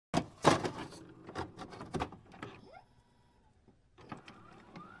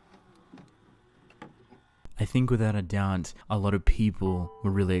I think without a doubt, a lot of people were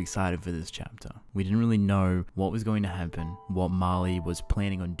really excited for this chapter. We didn't really know what was going to happen, what Marley was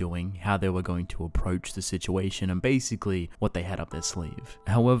planning on doing, how they were going to approach the situation, and basically what they had up their sleeve.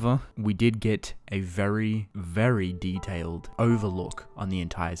 However, we did get a very, very detailed overlook on the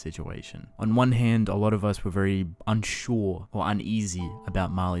entire situation. On one hand, a lot of us were very unsure or uneasy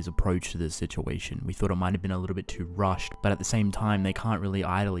about Marley's approach to this situation. We thought it might have been a little bit too rushed, but at the same time, they can't really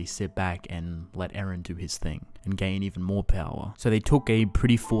idly sit back and let Eren do his thing and gain even more power. So they took a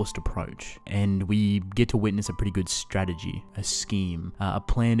pretty forced approach, and we get to witness a pretty good strategy, a scheme, a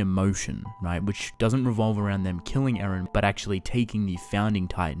plan in motion, right? Which doesn't revolve around them killing Eren, but actually taking the founding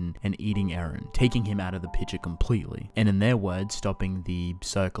titan and eating Eren, taking him out of the picture completely. And in their words, stopping the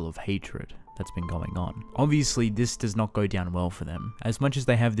circle of hatred that's been going on. Obviously, this does not go down well for them. As much as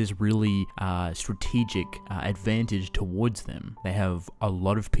they have this really strategic advantage towards them, they have a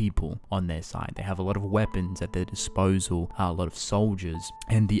lot of people on their side. They have a lot of weapons at their disposal, a lot of soldiers,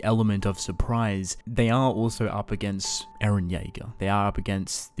 and the element of surprise. They are also up against Eren Yeager. They are up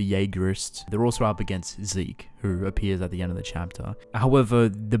against the Jaegerists. They're also up against Zeke, who appears at the end of the chapter. However,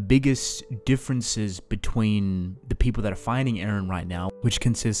 the biggest differences between the people that are fighting Eren right now, which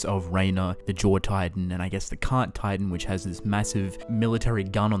consists of Reina, the Jaw Titan, and I guess the Cart Titan, which has this massive military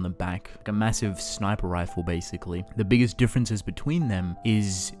gun on the back, like a massive sniper rifle basically. The biggest differences between them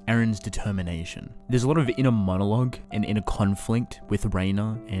is Eren's determination. There's a lot of inner monologue and inner conflict with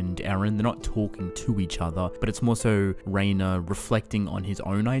Reina and Eren. They're not talking to each other, but it's more so Reina reflecting on his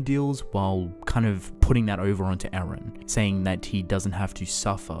own ideals while kind of putting that over onto Eren, saying that he doesn't have to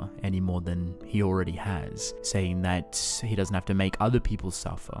suffer any more than he already has, saying that he doesn't have to make other people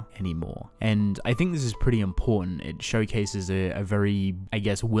suffer anymore. And I think this is pretty important. It showcases a very, I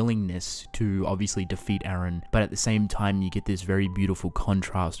guess, willingness to obviously defeat Eren, but at the same time you get this very beautiful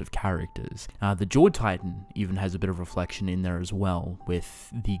contrast of characters. The Jaw Titan even has a bit of reflection in there as well,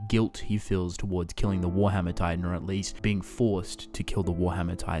 with the guilt he feels towards killing the Warhammer Titan, or at least being forced to kill the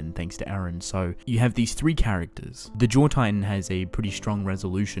Warhammer Titan thanks to Eren. So you have these three characters. The Jaw Titan has a pretty strong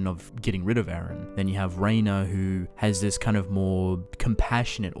resolution of getting rid of Eren. Then you have Reina, who has this kind of more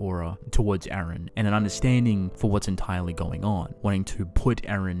compassionate aura towards Eren and an understanding for what's entirely going on, wanting to put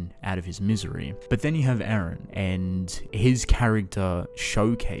Eren out of his misery. But then you have Eren, and his character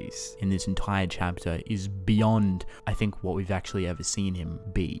showcase in this entire chapter is beyond, I think, what we've actually ever seen him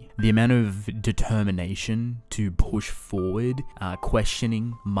be. The amount of determination to push forward,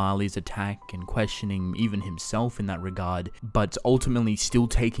 questioning Marley's attack and questioning even himself in that regard, but ultimately still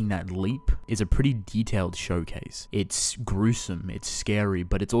taking that leap, is a pretty detailed showcase. It's gruesome, it's scary,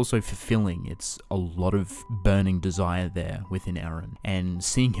 but it's also fulfilling. It's a lot of burning desire there within Eren, and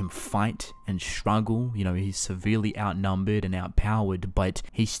seeing him fight and struggle, you know, he's severely outnumbered and outpowered, but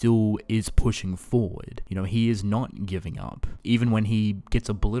he still is pushing forward. You know, he is not giving up. Even when he gets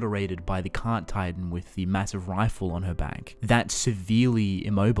obliterated by the Cart Titan with the massive rifle on her back, that severely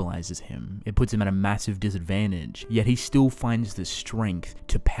immobilizes him. It puts him at a massive disadvantage, yet he still finds the strength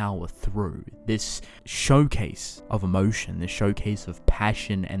to power through. This showcase of emotion, this showcase of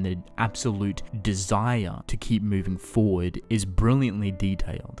passion and the absolute desire to keep moving forward is brilliantly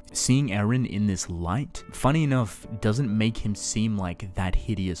detailed. Seeing Eren in this light, funny enough, doesn't make him seem like that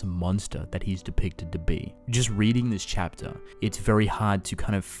hideous monster that he's depicted to be. Just reading this chapter, it's very hard to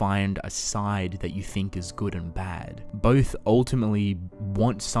kind of find a side that you think is good and bad. Both ultimately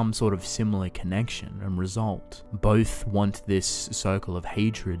want some sort of similar connection and result. Both want this circle of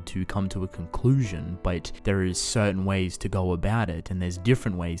hatred to come to a conclusion, but there is certain ways to go about it, and there's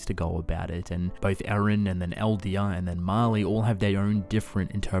different ways to go about it, and both Eren and then Eldia and then Marley all have their own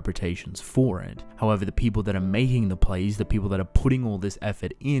different interpretations for it. However, the people that are making the plays, the people that are putting all this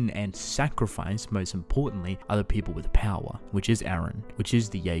effort in and sacrifice, most importantly, are the people with power, which is Eren, which is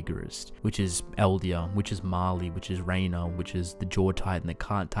the Jaegerist, which is Eldia, which is Marley, which is Reina, which is the Jaw Titan, the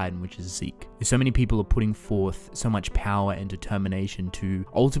Cart Titan, which is Zeke. So many people are putting forth so much power and determination to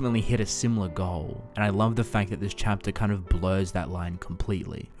ultimately hit a similar goal, and I love the fact that this chapter kind of blurs that line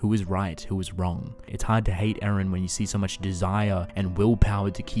completely. Who is right, who is wrong? It's hard to hate Eren when you see so much desire and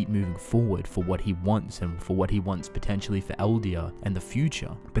willpower to keep moving forward for what he wants, and for what he wants potentially for Eldia and the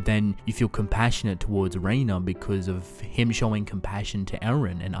future. But then you feel compassionate towards Reina because of him showing compassion to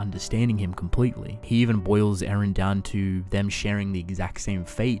Eren and understanding him completely. He even boils Eren down to them sharing the exact same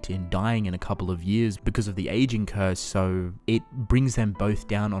fate in dying in a couple of years because of the aging curse, so it brings them both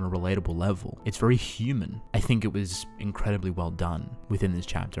down on a relatable level. It's very human. I think it was incredibly well done within this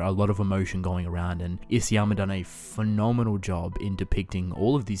chapter. A lot of emotion going around, and Isayama done a phenomenal job in depicting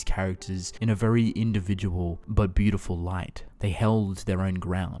all of these characters in a very individual but beautiful light. they held their own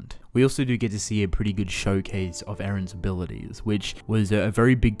ground. We also do get to see a pretty good showcase of Eren's abilities, which was a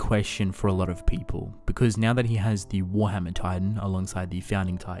very big question for a lot of people, because now that he has the Warhammer Titan alongside the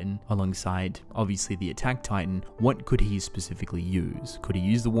Founding Titan, alongside obviously the Attack Titan, what could he specifically use? Could he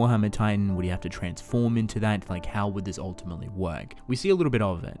use the Warhammer Titan? Would he have to transform into that? Like, how would this ultimately work? We see a little bit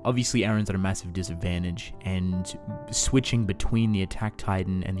of it. Obviously, Eren's at a massive disadvantage, and switching between the Attack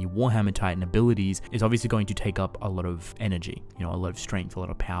Titan and the Warhammer Titan abilities is obviously going to take up a lot of energy, a lot of strength, a lot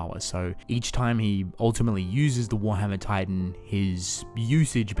of power. So each time he ultimately uses the Warhammer Titan, his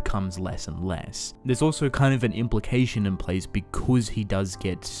usage becomes less and less. There's also kind of an implication in place because he does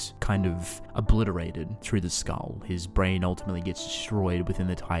get kind of obliterated through the skull. His brain ultimately gets destroyed within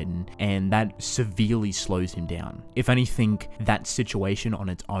the Titan, and that severely slows him down. If anything, that situation on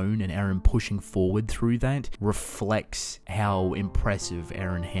its own and Eren pushing forward through that reflects how impressive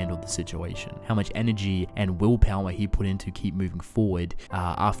Eren handled the situation, how much energy and willpower he put in to keep moving forward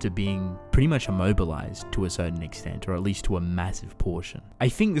after being pretty much immobilized to a certain extent, or at least to a massive portion. I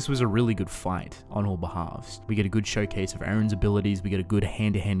think this was a really good fight on all behalves. We get a good showcase of Eren's abilities, we get a good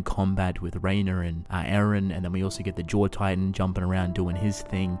hand-to-hand combat with Reiner and Eren, and then we also get the Jaw Titan jumping around doing his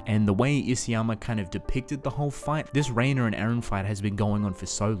thing. And the way Isayama kind of depicted the whole fight, this Reiner and Eren fight has been going on for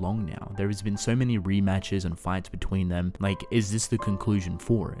so long now. There has been so many rematches and fights between them. Like, is this the conclusion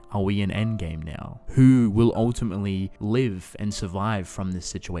for it? Are we in Endgame now? Who will ultimately live and survive from this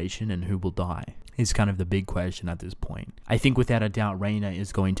situation, and who will die? Is kind of the big question at this point. I think without a doubt Reiner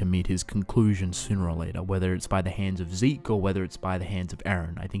is going to meet his conclusion sooner or later, whether it's by the hands of Zeke or whether it's by the hands of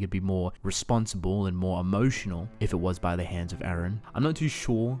Eren. I think it'd be more responsible and more emotional if it was by the hands of Eren. I'm not too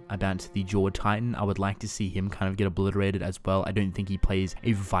sure about the Jaw Titan. I would like to see him kind of get obliterated as well. I don't think he plays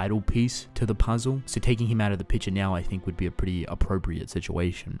a vital piece to the puzzle, so taking him out of the picture now I think would be a pretty appropriate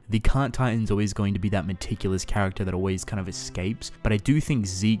situation. The Cart Titan's always going to be that meticulous character that always kind of escapes, but I do think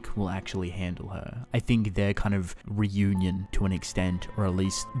Zeke will actually handle her. I think their kind of reunion to an extent, or at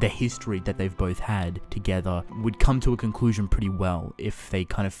least the history that they've both had together, would come to a conclusion pretty well if they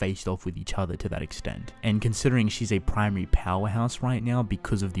kind of faced off with each other to that extent. And considering she's a primary powerhouse right now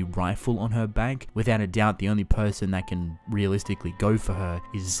because of the rifle on her back, without a doubt the only person that can realistically go for her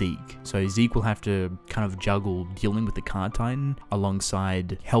is Zeke. So Zeke will have to kind of juggle dealing with the Cart Titan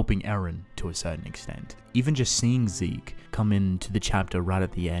alongside helping Eren to a certain extent. Even just seeing Zeke come into the chapter right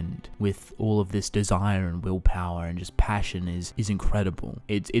at the end with all of this desire and willpower and just passion is incredible.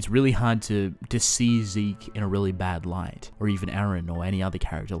 It's really hard to see Zeke in a really bad light, or even Eren or any other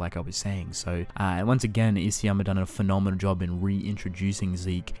character like I was saying. So once again, Isayama done a phenomenal job in reintroducing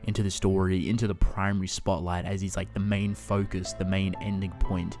Zeke into the story, into the primary spotlight, as he's like the main focus, the main ending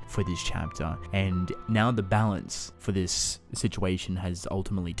point for this chapter. And now the balance for this situation has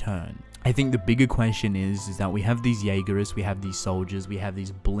ultimately turned. I think the bigger question is that we have these Jaegerists, we have these soldiers, we have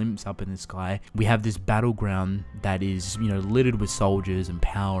these blimps up in the sky, we have this battleground that is, littered with soldiers and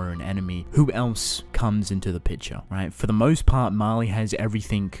power and enemy. Who else comes into the picture, right? For the most part, Marley has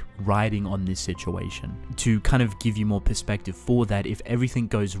everything riding on this situation. To kind of give you more perspective for that, if everything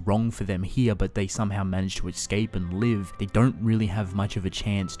goes wrong for them here, but they somehow manage to escape and live, they don't really have much of a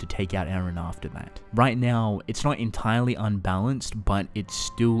chance to take out Eren after that. Right now, it's not entirely unbalanced, but it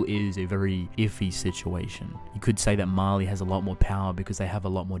still is a very iffy situation. You could say that Marley has a lot more power because they have a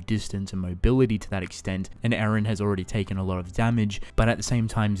lot more distance and mobility to that extent, and Eren has already taken a lot of damage, but at the same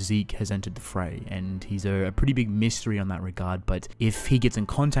time Zeke has entered the fray, and he's a pretty big mystery on that regard. But if he gets in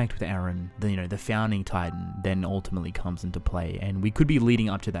contact with Eren, the Founding Titan then ultimately comes into play, and we could be leading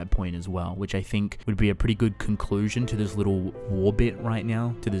up to that point as well, which I think would be a pretty good conclusion to this little war bit right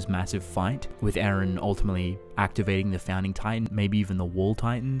now, to this massive fight, with Eren ultimately activating the Founding Titan, maybe even the Wall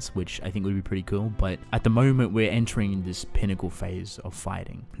Titans, which I think would be pretty cool. But at the moment, we're entering this pinnacle phase of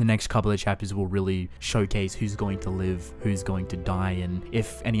fighting. The next couple of chapters will really showcase who's going to live, who's going to die, and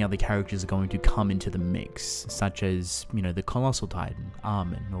if any other characters are going to come into the mix, such as, the Colossal Titan,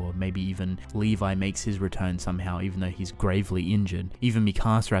 Armin, or maybe even Levi makes his return somehow, even though he's gravely injured. Even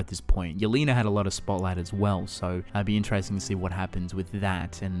Mikasa at this point. Yelena had a lot of spotlight as well, so it'd be interesting to see what happens with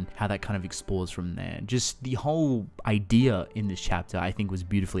that and how that kind of explores from there. Just the whole idea in this chapter I think was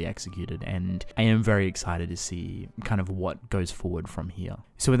beautifully executed, and I am very excited to see kind of what goes forward from here.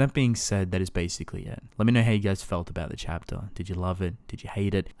 So with that being said, that is basically it. Let me know how you guys felt about the chapter. Did you love it? Did you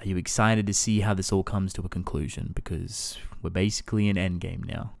hate it? Are you excited to see how this all comes to a conclusion? Because we're basically in Endgame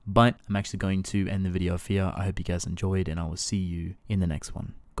now. But I'm actually going to end the video here. I hope you guys enjoyed, and I will see you in the next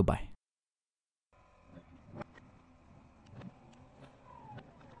one. Goodbye.